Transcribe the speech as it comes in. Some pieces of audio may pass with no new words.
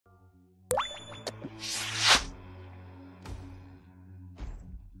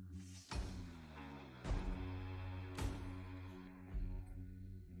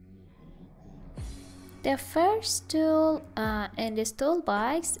The first tool in this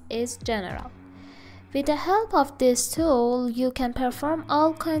toolbox is General. With the help of this tool, you can perform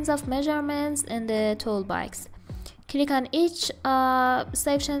all kinds of measurements in the toolbox. Click on each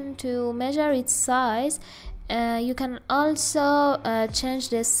section to measure its size. You can also change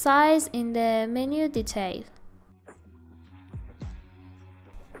the size in the menu detail.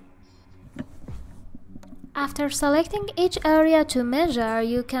 After selecting each area to measure,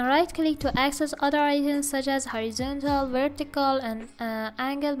 you can right-click to access other items such as horizontal, vertical, and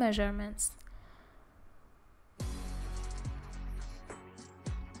angle measurements.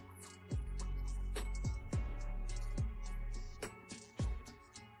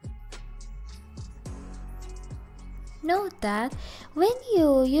 Note that when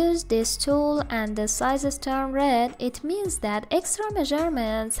you use this tool and the sizes turn red, it means that extra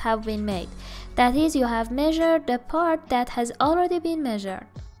measurements have been made. That is, you have measured the part that has already been measured.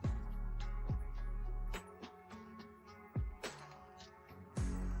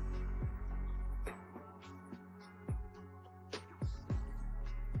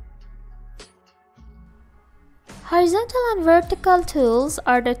 Horizontal and vertical tools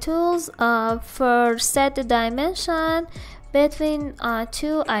are the tools for set the dimension between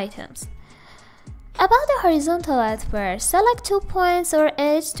two items. About the horizontal at first, select 2 points or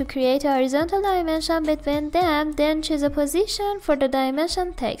edge to create a horizontal dimension between them, then choose a position for the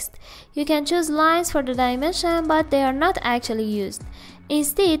dimension text. You can choose lines for the dimension, but they are not actually used.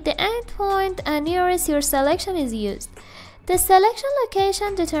 Instead, the endpoint nearest your selection is used. The selection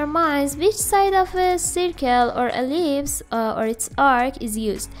location determines which side of a circle or ellipse or its arc is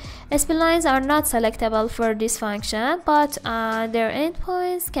used. Splines are not selectable for this function, but their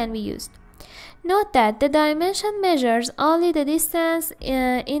endpoints can be used. Note that the dimension measures only the distance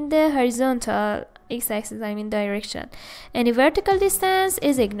in the horizontal x-axis, direction. Any vertical distance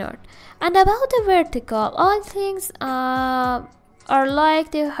is ignored. And about the vertical, all things are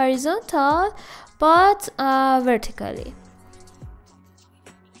like the horizontal, but vertically.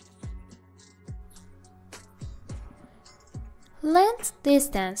 Length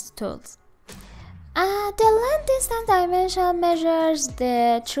distance tools. The length distance dimension measures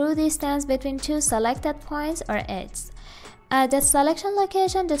the true distance between two selected points or edges. The selection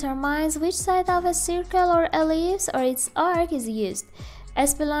location determines which side of a circle or ellipse or its arc is used.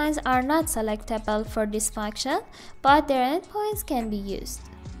 Splines are not selectable for this function, but their endpoints can be used.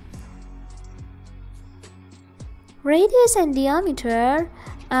 Radius and diameter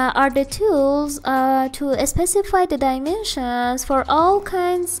are the tools to specify the dimensions for all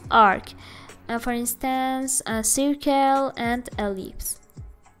kinds of arc. For instance, a circle and ellipse.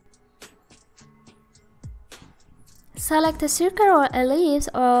 Select a circle or ellipse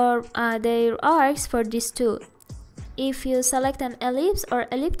or their arcs for this tool. If you select an ellipse or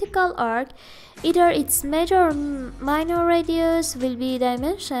elliptical arc, either its major or minor radius will be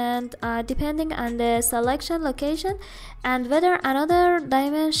dimensioned depending on the selection location and whether another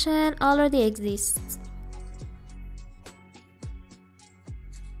dimension already exists.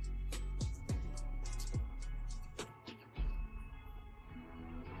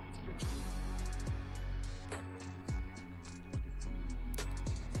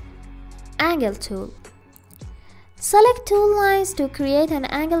 Angle tool. Select two lines to create an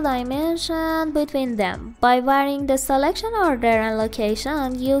angle dimension between them. By varying the selection order and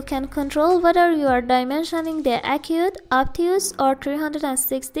location, you can control whether you are dimensioning the acute, obtuse, or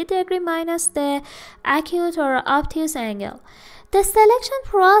 360 degree minus the acute or obtuse angle. The selection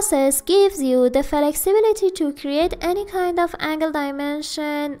process gives you the flexibility to create any kind of angle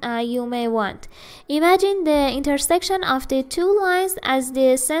dimension you may want. Imagine the intersection of the two lines as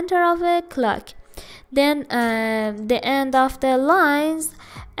the center of a clock. Then the end of the lines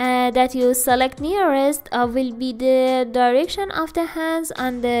that you select nearest will be the direction of the hands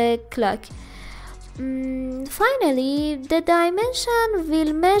on the clock. Finally, the dimension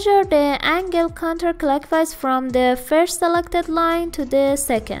will measure the angle counterclockwise from the first selected line to the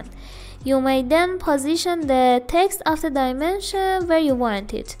second. You may then position the text of the dimension where you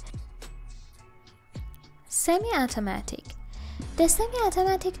want it. Semi-automatic. The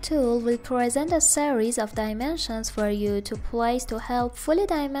semi-automatic tool will present a series of dimensions for you to place to help fully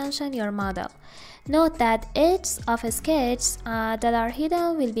dimension your model. Note that edges of a sketch that are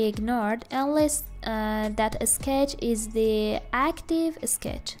hidden will be ignored unless that a sketch is the active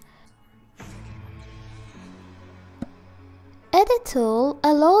sketch. Edit tool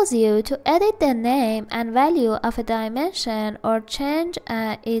allows you to edit the name and value of a dimension or change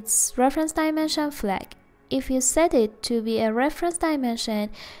its reference dimension flag. If you set it to be a reference dimension,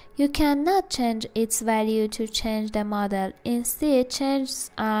 you cannot change its value to change the model. Instead, change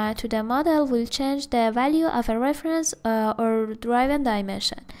to the model will change the value of a reference or driven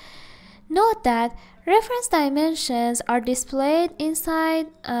dimension. Note that reference dimensions are displayed inside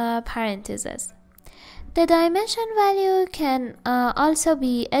parentheses. The dimension value can also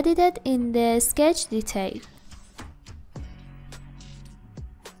be edited in the sketch detail.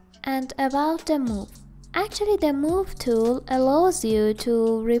 And about the move. Actually, the move tool allows you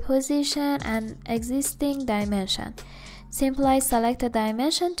to reposition an existing dimension. Simply select a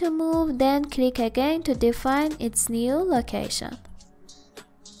dimension to move, then click again to define its new location.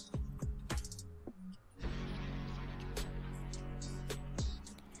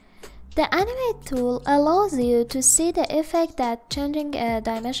 The Animate tool allows you to see the effect that changing a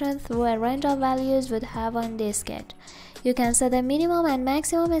dimension through a range of values would have on the sketch. You can set a minimum and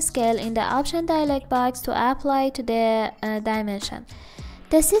maximum scale in the option dialog box to apply to the dimension.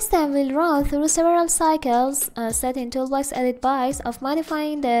 The system will run through several cycles set in Toolbox Edit box of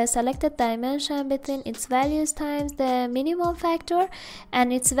modifying the selected dimension between its values times the minimum factor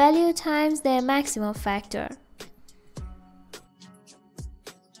and its value times the maximum factor.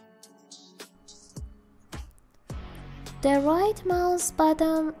 The right mouse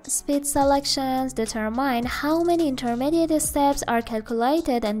button speed selections determine how many intermediate steps are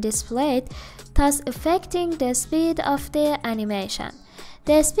calculated and displayed, thus affecting the speed of the animation.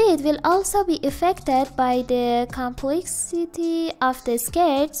 The speed will also be affected by the complexity of the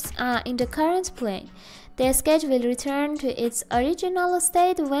sketch in the current plane. The sketch will return to its original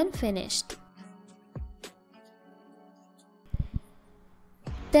state when finished.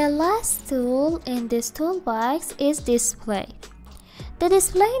 The last tool in this toolbox is Display. The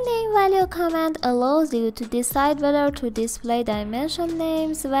Display Name Value command allows you to decide whether to display dimension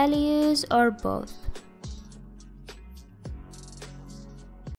names, values, or both.